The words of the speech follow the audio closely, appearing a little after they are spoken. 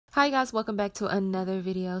Hi guys, welcome back to another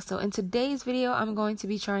video. So in today's video, I'm going to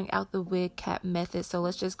be trying out the wig cap method. So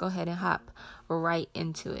let's just go ahead and hop right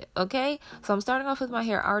into it, okay? So I'm starting off with my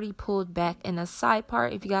hair already pulled back in the side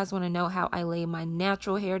part. If you guys want to know how I lay my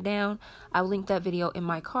natural hair down, I'll link that video in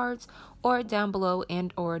my cards or down below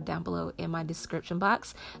in my description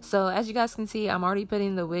box. So as you guys can see, I'm already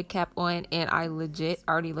putting the wig cap on and I legit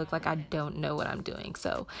already look like I don't know what I'm doing.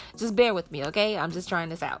 So just bear with me, okay? I'm just trying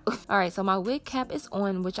this out. Alright, so my wig cap is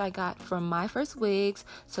on, which I got from MYFIRSTWIGS.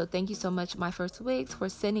 So thank you so much, MYFIRSTWIGS, for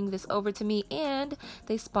sending this over to me, and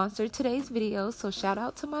they sponsored today's video. So shout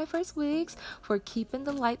out to MYFIRSTWIGS for keeping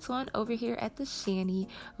the lights on over here at the Shanny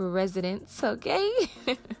residence, okay?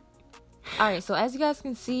 Alright, so as you guys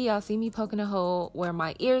can see, y'all see me poking a hole where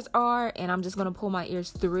my ears are, and I'm just going to pull my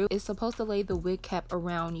ears through. It's supposed to lay the wig cap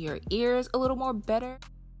around your ears a little more better.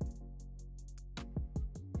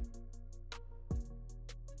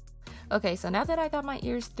 Okay, so now that I got my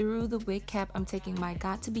ears through the wig cap, I'm taking my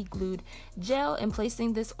Got To Be Glued gel and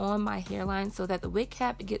placing this on my hairline so that the wig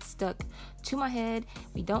cap gets stuck to my head.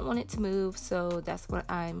 We don't want it to move, so that's what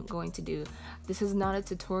I'm going to do. This is not a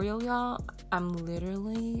tutorial, y'all. I'm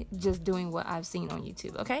literally just doing what I've seen on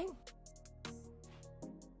YouTube, okay?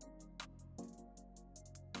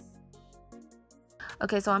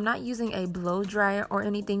 Okay, so I'm not using a blow dryer or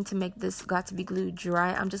anything to make this Got To Be Glued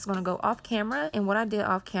dry. I'm just going to go off camera, and what I did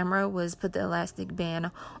off camera was put the elastic band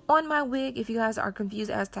on my wig. If you guys are confused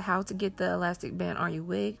as to how to get the elastic band on your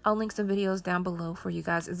wig, I'll link some videos down below for you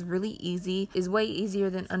guys. It's really easy. It's way easier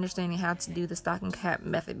than understanding how to do the stocking cap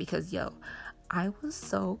method because, yo, I was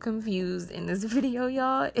so confused in this video,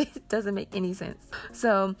 y'all. It doesn't make any sense.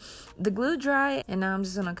 So the glue dry, and now I'm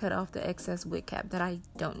just going to cut off the excess wig cap that I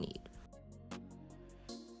don't need.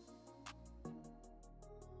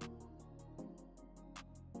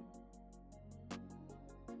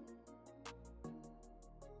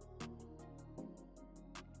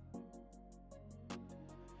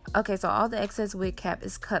 Okay, so all the excess wig cap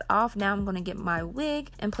is cut off. Now I'm going to get my wig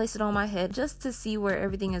and place it on my head just to see where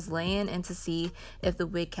everything is laying and to see if the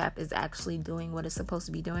wig cap is actually doing what it's supposed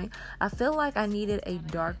to be doing. I feel like I needed a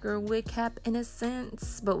darker wig cap in a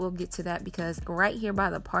sense, but we'll get to that because right here by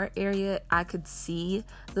the part area, I could see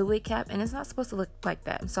the wig cap and it's not supposed to look like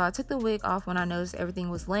that. So I took the wig off when I noticed everything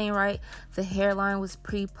was laying right. The hairline was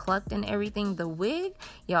pre-plucked and everything. The wig,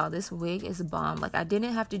 y'all, this wig is bomb. Like, I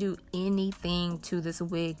didn't have to do anything to this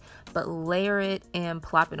wig but layer it and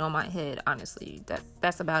plop it on my head. Honestly,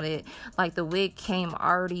 that's about it. Like, the wig came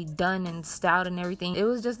already done and styled and everything. It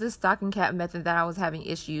was just this stocking cap method that I was having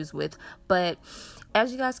issues with, but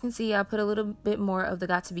as you guys can see, I put a little bit more of the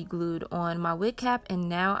Got To Be Glued on my wig cap, and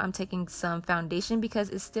now I'm taking some foundation because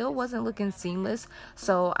it still wasn't looking seamless.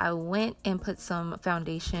 So I went and put some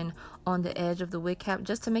foundation on the edge of the wig cap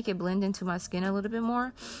just to make it blend into my skin a little bit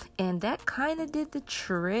more, and that kind of did the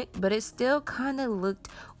trick, but it still kind of looked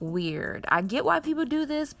weird. I get why people do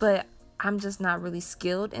this, but I'm just not really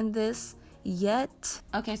skilled in this yet.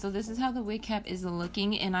 Okay, so this is how the wig cap is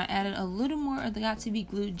looking, and I added a little more of the Got To Be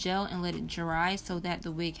Glued gel and let it dry so that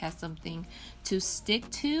the wig has something to stick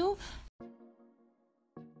to.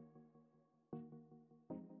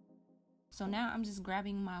 So now I'm just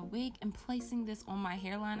grabbing my wig and placing this on my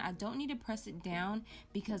hairline. I don't need to press it down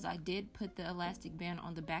because I did put the elastic band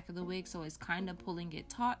on the back of the wig, so it's kind of pulling it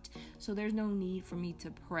taut. So there's no need for me to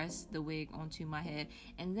press the wig onto my head.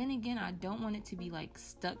 And then again, I don't want it to be like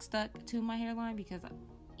stuck to my hairline because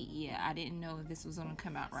I didn't know if this was going to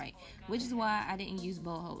come out right, which is why I didn't use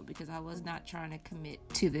bow hold, because I was not trying to commit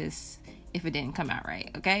to this if it didn't come out right,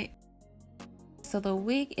 okay? So the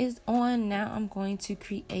wig is on. Now I'm going to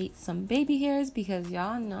create some baby hairs because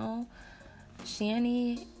y'all know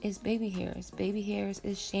Shanny is baby hairs. Baby hairs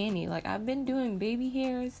is Shanny. Like, I've been doing baby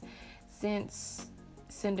hairs since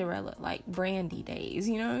Cinderella, like Brandy days,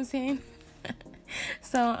 you know what I'm saying?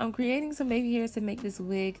 So I'm creating some baby hairs to make this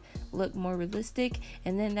wig look more realistic,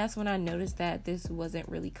 and then that's when I noticed that this wasn't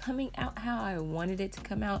really coming out how I wanted it to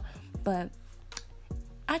come out, but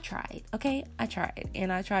I tried, okay? I tried, and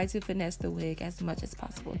I tried to finesse the wig as much as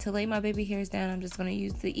possible. To lay my baby hairs down, I'm just going to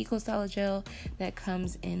use the Eco Styler gel that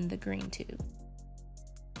comes in the green tube.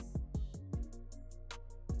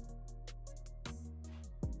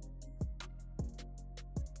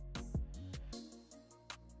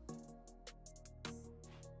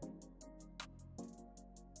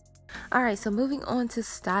 Alright, so moving on to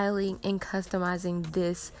styling and customizing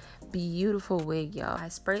this beautiful wig, y'all. I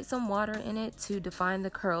sprayed some water in it to define the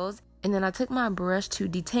curls. And then I took my brush to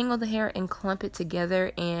detangle the hair and clump it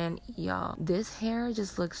together, and y'all, this hair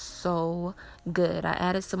just looks so good. I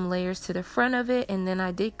added some layers to the front of it, and then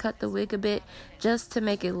I did cut the wig a bit just to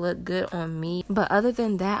make it look good on me. But other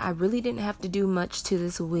than that, I really didn't have to do much to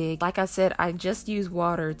this wig. Like I said, I just used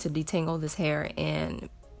water to detangle this hair and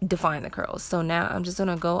define the curls. So now I'm just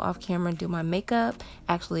gonna go off camera and do my makeup.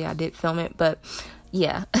 Actually, I did film it, but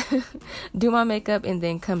yeah, do my makeup and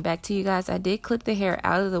then come back to you guys. I did clip the hair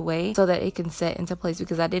out of the way so that it can set into place,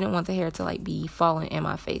 because I didn't want the hair to like be falling in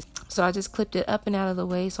my face. So I just clipped it up and out of the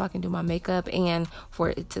way so I can do my makeup and for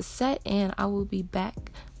it to set, and I will be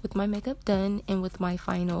back with my makeup done and with my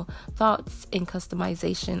final thoughts and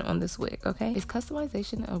customization on this wig. Okay, is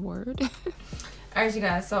customization a word? All right, you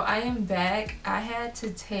guys, so I am back. I had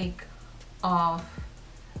to take off,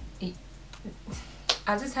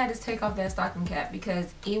 I just had to take off that stocking cap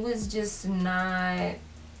because it was just not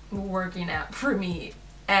working out for me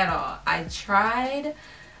at all. I tried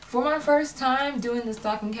for my first time doing the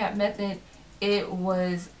stocking cap method, it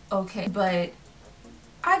was okay, but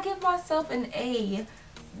I give myself an A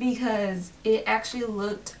because it actually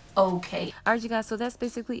looked okay. Alright, you guys, so that's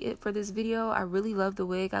basically it for this video. I really love the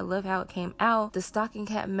wig. I love how it came out. The stocking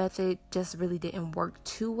cap method just really didn't work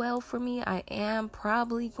too well for me. I am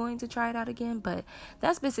probably going to try it out again, but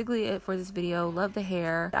that's basically it for this video. Love the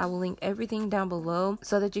hair. I will link everything down below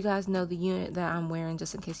so that you guys know the unit that I'm wearing,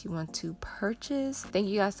 just in case you want to purchase. Thank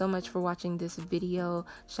you guys so much for watching this video.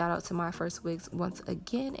 Shout out to MYFIRSTWIGS once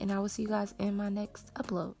again, and I will see you guys in my next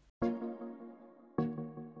upload.